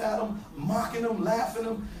stuff at him, mocking him, laughing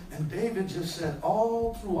him. And David just said,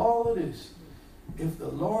 all through all of this, if the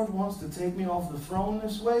Lord wants to take me off the throne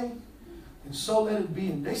this way, and so let it be.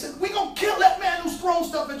 And they said, we're going to kill that man who's throwing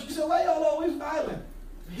stuff at you. He said, why y'all always violent?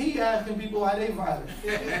 He asking people why they violent.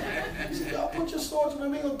 He said, y'all put your swords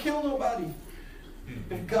in me, ain't going to kill nobody.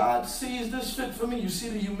 If God sees this fit for me, you see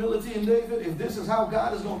the humility in David? If this is how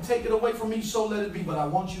God is going to take it away from me, so let it be. But I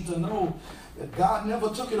want you to know that God never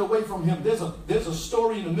took it away from him. There's a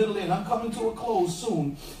story in the middle there, and I'm coming to a close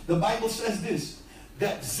soon. The Bible says this,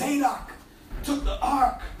 that Zadok took the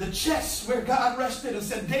ark, the chest where God rested, and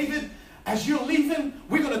said, David, as you're leaving,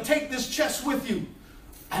 we're going to take this chest with you.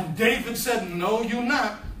 And David said, no, you're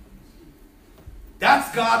not.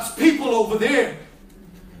 That's God's people over there.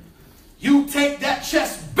 You take that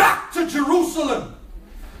chest back to Jerusalem.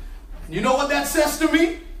 You know what that says to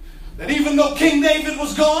me? That even though King David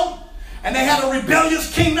was gone, and they had a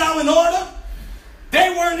rebellious king now in order,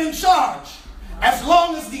 they weren't in charge. As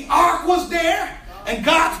long as the ark was there, and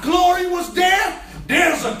God's glory was there,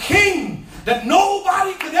 there's a king that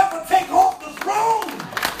nobody could ever take off the throne.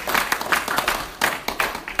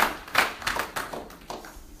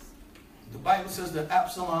 The Bible says that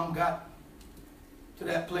Absalom got to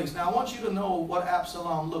that place. Now I want you to know what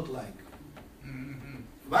Absalom looked like.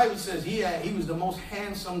 The Bible says he was the most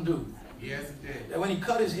handsome dude. Yes, it did. That when he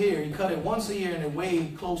cut his hair, he cut it once a year and it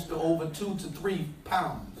weighed close to over 2 to 3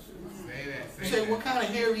 pounds. You say, what kind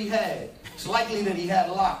of hair he had? It's likely that he had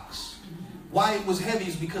locks. Why it was heavy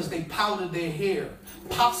is because they powdered their hair.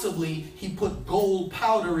 Possibly he put gold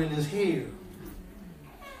powder in his hair.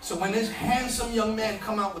 So when this handsome young man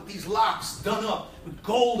come out with these locks done up with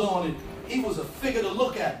gold on it, he was a figure to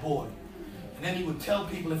look at, boy. And then he would tell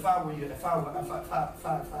people, if I were you,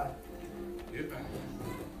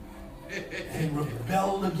 and he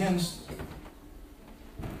rebelled against.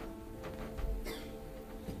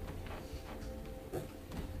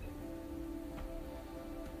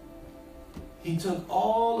 He took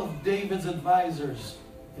all of David's advisors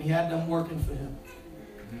and he had them working for him.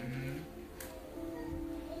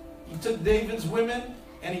 He took David's women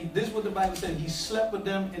and this is what the Bible said. He slept with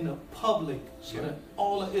them in the public so that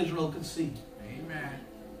all of Israel could see. Amen.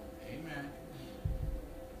 Amen.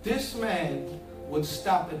 This man would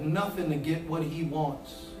stop at nothing to get what he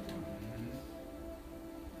wants.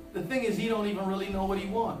 The thing is, he don't even really know what he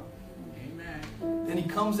wants. Amen. Then he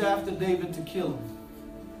comes after David to kill him.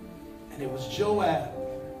 And it was Joab.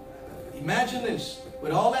 Imagine this.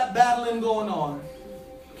 With all that battling going on,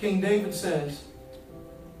 King David says,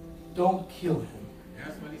 don't kill him.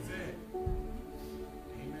 That's what he said.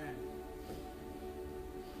 Amen.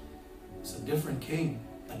 It's a different king,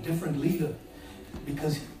 a different leader.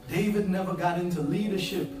 Because David never got into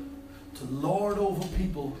leadership to lord over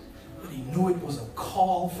people, but he knew it was a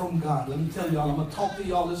call from God. Let me tell y'all, I'm going to talk to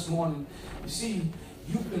y'all this morning. You see,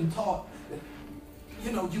 you've been taught that,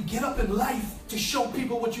 you know, you get up in life to show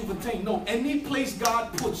people what you've attained. No, any place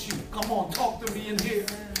God puts you, come on, talk to me in here.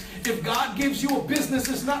 If God gives you a business,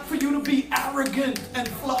 it's not for you to be arrogant and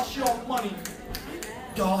flush your money.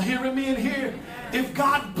 Y'all hearing me in here? If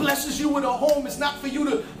God blesses you with a home, it's not for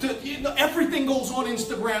you to you know, everything goes on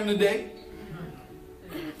Instagram today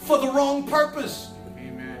for the wrong purpose.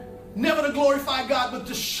 Amen. Never to glorify God, but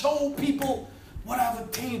to show people what I've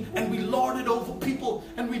attained, and we lord it over people,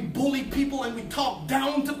 and we bully people, and we talk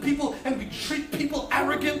down to people, and we treat people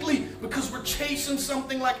arrogantly because we're chasing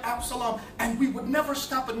something like Absalom, and we would never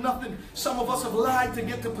stop at nothing. Some of us have lied to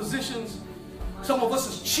get to positions. Some of us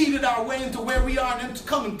has cheated our way into where we are, and then to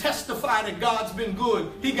come and testify that God's been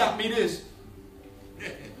good. He got me this.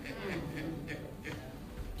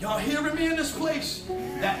 Y'all hearing me in this place?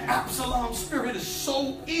 That Absalom spirit is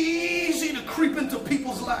so easy to creep into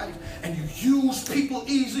people's lives. And you use people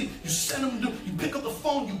easy. You send them, you pick up the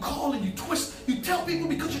phone, you call and you twist. You tell people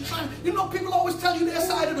because you're trying. You know, people always tell you their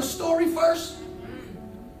side of the story first.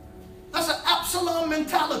 That's an Absalom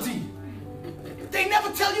mentality. They never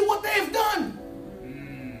tell you what they've done.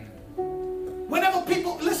 Whenever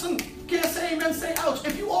people, listen, can't say amen, say ouch.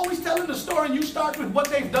 If you always telling the story and you start with what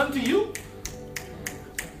they've done to you,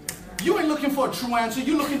 you ain't looking for a true answer.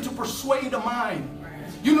 You're looking to persuade a mind.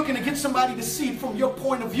 You're looking to get somebody to see it from your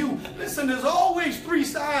point of view. Listen, there's always three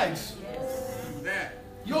sides.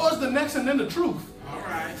 Yours, the next, and then the truth. All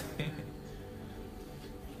right.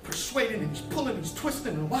 Persuading, and he's pulling, he's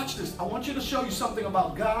twisting. And watch this. I want you to show you something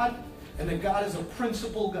about God, and that God is a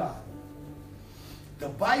principle God. The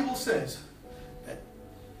Bible says that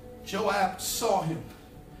Joab saw him.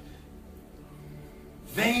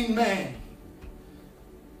 Vain man.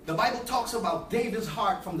 The Bible talks about David's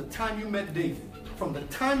heart from the time you met David. From the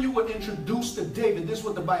time you were introduced to David, this is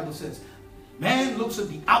what the Bible says. Man looks at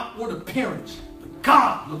the outward appearance, but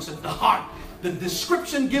God looks at the heart. The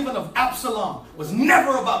description given of Absalom was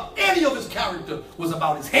never about any of his character. It was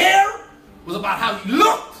about his hair, was about how he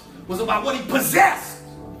looked, was about what he possessed.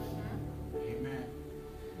 Amen.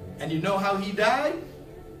 And you know how he died?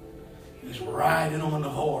 He's riding on the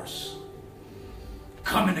horse,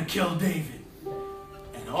 coming to kill David.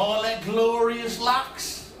 And all that glorious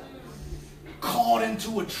locks caught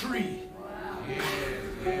into a tree.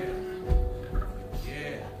 Yeah.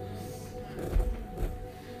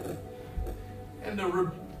 And the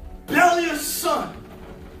rebellious son,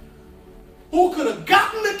 who could have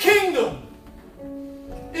gotten the kingdom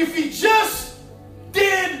if he just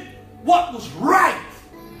did what was right.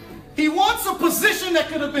 He wants a position that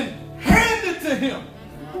could have been handed to him.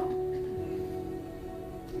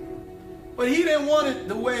 But he didn't want it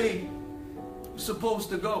the way it was supposed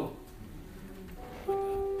to go.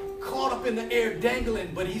 Caught up in the air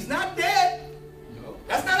dangling, but he's not dead.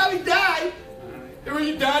 That's not how he died.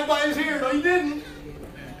 He died by his hair. No, he didn't.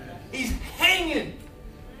 He's hanging.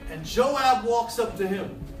 And Joab walks up to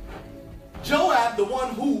him. Joab, the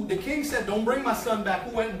one who the king said, don't bring my son back,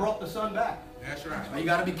 who went and brought the son back. That's right. So you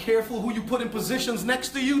got to be careful who you put in positions next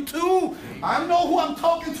to you too. I don't know who I'm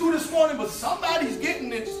talking to this morning, but somebody's getting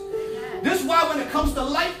this. This is why when it comes to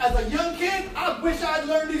life as a young kid, I wish I'd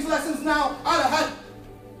learned these lessons now. I'd have had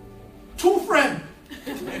 2 friends.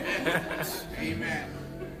 Amen.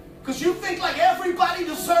 Because you think like everybody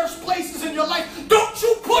deserves places in your life. Don't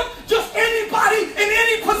you put just anybody in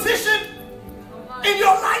any position in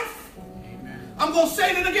your life. Amen. I'm going to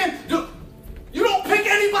say it again. You don't pick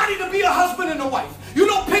anybody to be a husband and a wife. You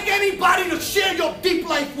don't pick anybody to share your deep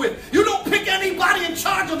life with. You don't pick anybody in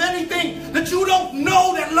charge of anything that you don't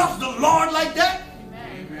know that loves the Lord like that.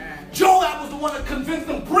 Amen. Joab was the one that convinced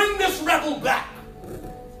them, bring this rebel back.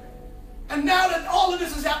 And now that all of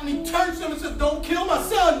this is happening, he turns to him and says, don't kill my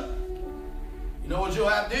son. You know what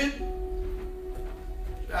Joab did?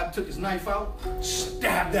 Joab took his knife out,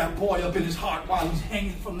 stabbed that boy up in his heart while he's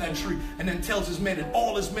hanging from that tree, and then tells his men, and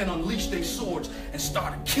all his men unleashed their swords and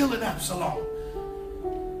started killing Absalom.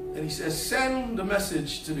 And he says, send the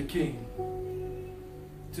message to the king,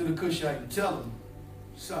 to the Cushite, and tell him,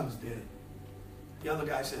 son's dead. The other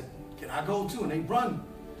guy said, can I go too? And they run.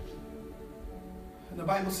 And the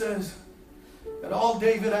Bible says that all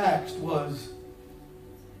David asked was,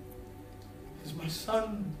 is my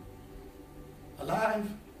son alive?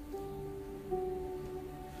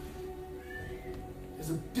 There's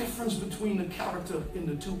a difference between the character in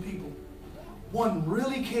the two people. One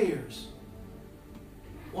really cares.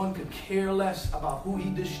 One could care less about who he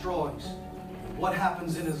destroys, what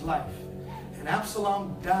happens in his life. And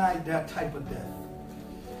Absalom died that type of death.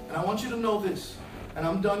 And I want you to know this, and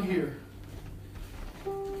I'm done here.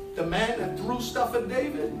 The man that threw stuff at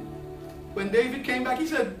David, when David came back, he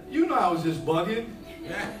said, you know I was just bugging.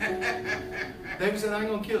 David said, I ain't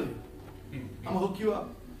going to kill you. I'm going to hook you up.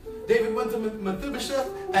 David went to Mephibosheth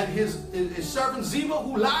and his servant Ziba,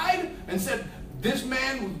 who lied and said, this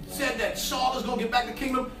man who said that Saul is going to get back the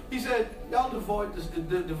kingdom, he said, y'all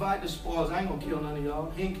divide the spoils. I ain't going to kill none of y'all.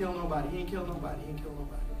 He ain't kill nobody. He ain't kill nobody. He ain't kill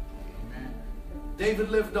nobody. Amen. David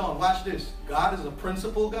lived on. Watch this. God is a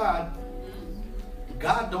principle God.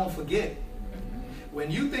 God don't forget. when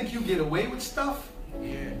you think you get away with stuff,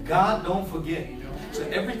 God don't forget. So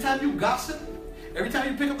every time you gossip, every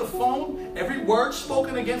time you pick up the phone, every word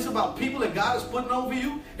spoken against about people that God is putting over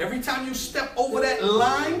you, every time you step over that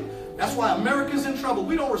line, that's why America's in trouble.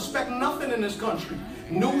 We don't respect nothing in this country.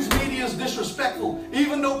 News media is disrespectful.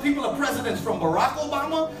 Even though people are presidents, from Barack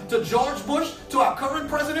Obama to George Bush to our current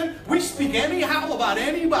president, we speak anyhow about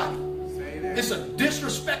anybody. It's a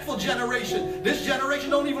disrespectful generation. This generation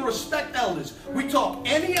don't even respect elders. We talk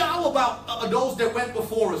anyhow about those that went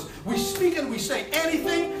before us. We speak and we say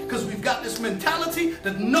anything because we've got this mentality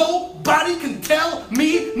that nobody can tell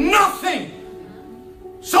me nothing.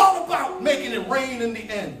 It's all about making it rain in the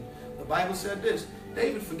end. The Bible said this.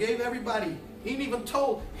 David forgave everybody. He ain't even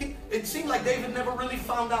told. It seemed like David never really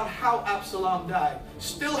found out how Absalom died.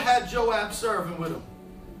 Still had Joab serving with him.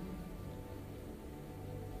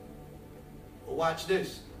 But watch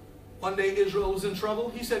this. One day Israel was in trouble.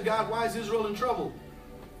 He said, God, why is Israel in trouble?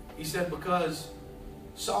 He said, because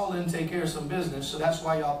Saul didn't take care of some business, so that's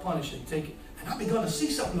why y'all punish him. Take it. And I begun to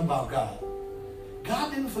see something about God.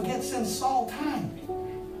 God didn't forget since Saul time.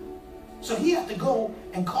 So he had to go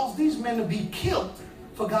and cause these men to be killed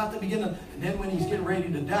for God to begin to... And then when he's getting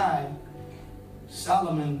ready to die,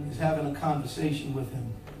 Solomon is having a conversation with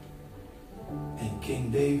him. And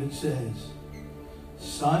King David says,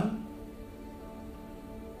 son,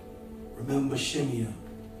 remember Shimei.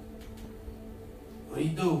 What did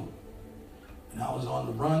he do? When I was on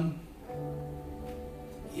the run,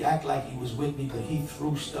 he acted like he was with me, but he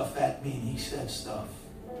threw stuff at me and he said stuff.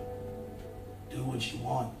 Do what you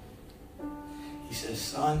want. He says,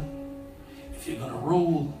 son, if you're going to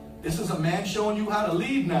rule, this is a man showing you how to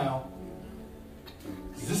lead now.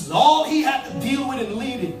 This is all he had to deal with in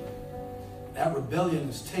leading. That rebellion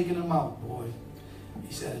is taking him out, boy.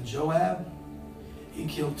 He said, and Joab, he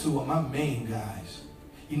killed two of my main guys.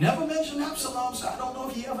 He never mentioned Absalom, so I don't know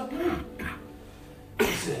if he ever knew.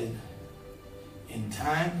 He said, in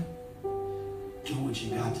time, do what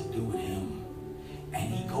you got to do with him.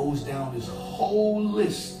 And he goes down this whole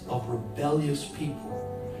list of rebellious people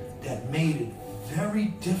that made it very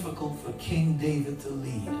difficult for King David to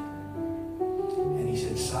lead. And he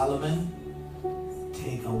said, Solomon,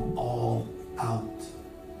 take them all out.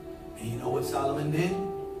 And you know what Solomon did?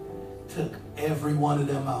 Took every one of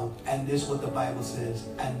them out. And this is what the Bible says.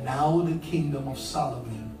 And now the kingdom of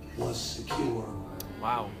Solomon was secure.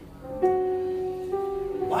 Wow.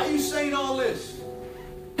 Why are you saying all this?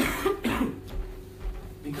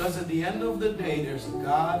 Because at the end of the day, there's a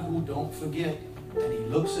God who don't forget. And he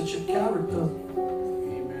looks at your character.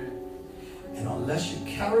 Amen. And unless your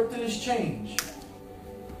character is changed,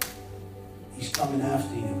 he's coming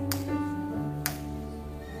after you.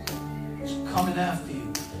 He's coming after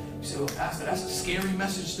you. You say, well, Pastor, that's a scary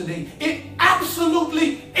message today. It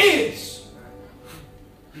absolutely is.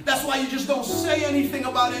 That's why you just don't say anything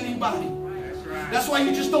about anybody. That's why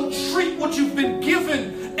you just don't treat what you've been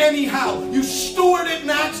given anyhow. You steward it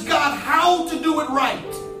and ask God how to do it right.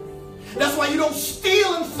 That's why you don't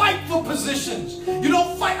steal and fight for positions. You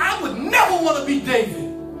don't fight. I would never want to be David.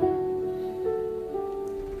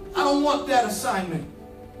 I don't want that assignment.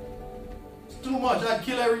 It's too much. I'd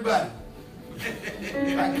kill everybody.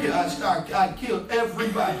 I'd kill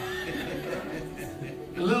everybody.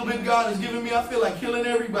 The little bit God has given me, I feel like killing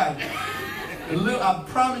everybody. I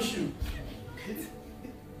promise you.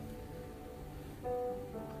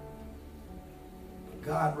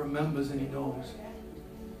 God remembers and he knows.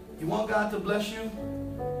 You want God to bless you?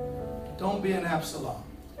 Don't be an Absalom.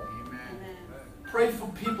 Amen. Pray for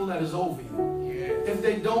people that is over you. Yes. If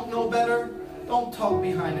they don't know better, don't talk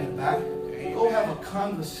behind their back. Amen. Go have a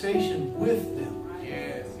conversation with them.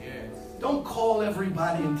 Yes, yes. Don't call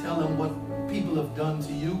everybody and tell them what people have done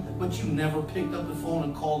to you, but you never picked up the phone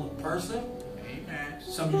and called the person. Amen.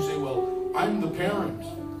 Some of you say, well, I'm the parent.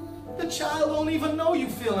 The child don't even know you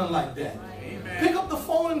feeling like that. Pick up the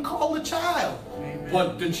phone and call the child. Amen.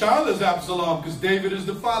 But the child is Absalom because David is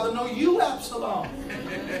the father. No, you Absalom.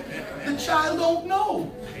 The child don't know.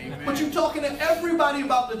 Amen. But you're talking to everybody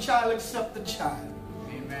about the child except the child.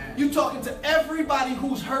 Amen. You're talking to everybody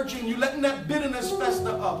who's hurting you, letting that bitterness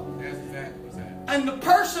fester up. That's that. And the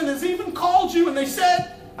person has even called you and they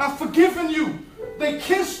said, I've forgiven you. They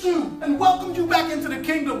kissed you and welcomed you back into the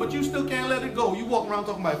kingdom, but you still can't let it go. You walk around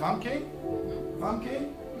talking about, if I'm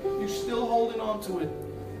king, you're still holding on to it.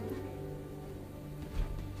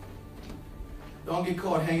 Don't get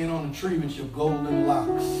caught hanging on a tree with your golden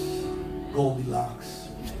locks. Goldilocks.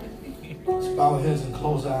 Let's bow our heads and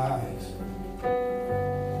close our eyes.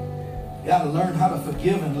 You got to learn how to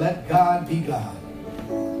forgive and let God be God.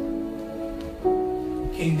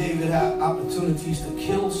 King David had opportunities to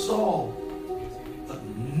kill Saul,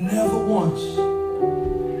 Never once.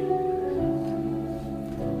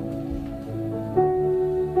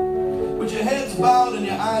 With your heads bowed and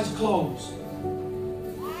your eyes closed.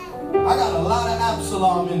 I got a lot of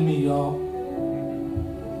Absalom in me, y'all.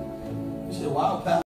 You say, wow, Pastor.